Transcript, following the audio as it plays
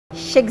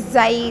Sheikh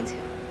Zayed,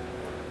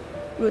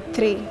 Route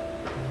 3,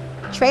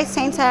 Trade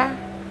Center,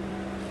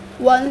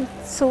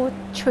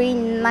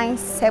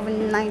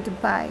 123979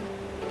 Dubai,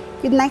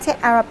 United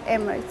Arab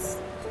Emirates.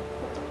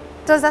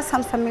 Does that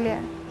sound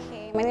familiar?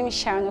 Okay, my name is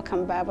SHARON,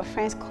 but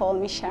friends call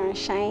me Sharon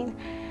Shine.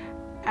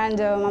 And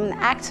I'm an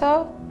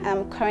actor, and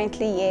I'm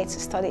currently here to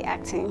study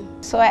acting.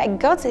 So I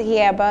got to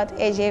hear about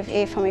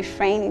HDFA from a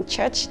friend in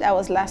church. That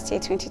was last year,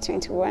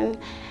 2021.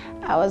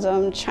 I was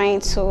trying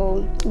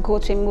to go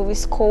to a movie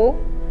school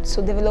to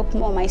develop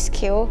more of my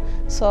skill.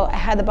 So I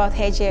heard about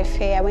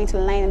HDFA, I went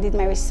online and did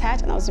my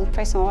research, and I was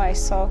impressed on what I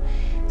saw.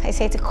 So I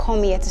said to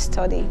come here to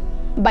study.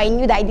 But I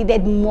knew that I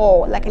needed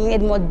more, like I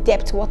needed more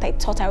depth to what I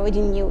thought I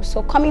already knew.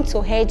 So coming to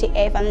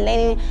HDF and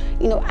learning,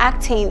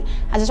 acting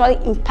has just really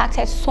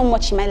impacted so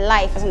much in my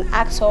life as an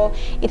actor.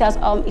 It has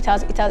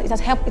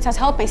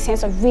helped my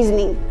sense of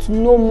reasoning to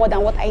know more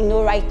than what I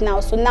know right now.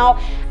 So now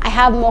I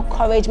have more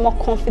courage, more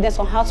confidence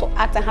on how to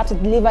act and how to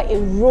deliver a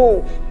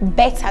role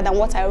better than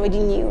what I already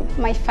knew.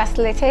 My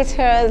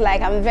facilitators, like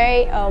I'm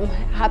very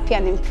happy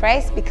and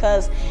impressed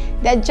because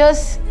they're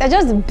just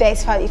the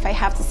best, if I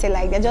have to say,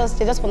 like they're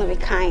just one of a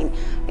kind.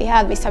 We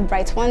have Mr.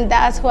 Bright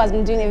Wonders, who has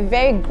been doing a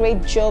very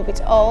great job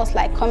with us,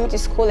 like coming to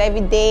school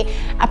every day.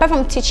 Apart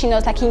from teaching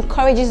us, like he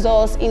encourages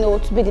us,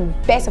 to be the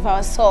best of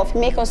ourselves,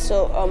 make us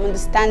to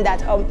understand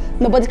that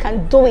nobody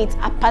can do it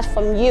apart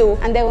from you.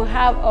 And then we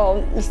have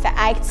Mr.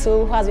 Ike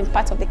too, who has been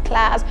part of the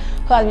class,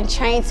 who has been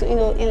trying to,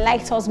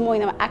 enlighten us more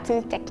in our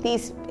acting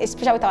techniques,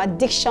 especially with our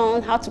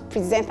diction, how to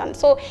present. And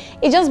so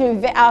it's just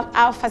been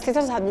our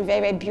facilitators have been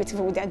very, very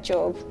beautiful with their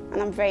job,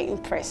 and I'm very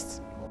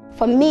impressed.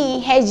 For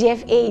me,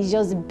 HDFA is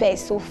just the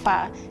best so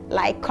far.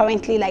 Like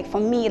currently, like for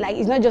me, like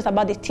it's not just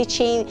about the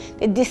teaching,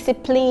 the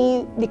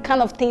discipline, the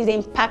kind of things they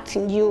impact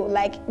in you.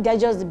 Like they're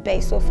just the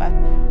best so far.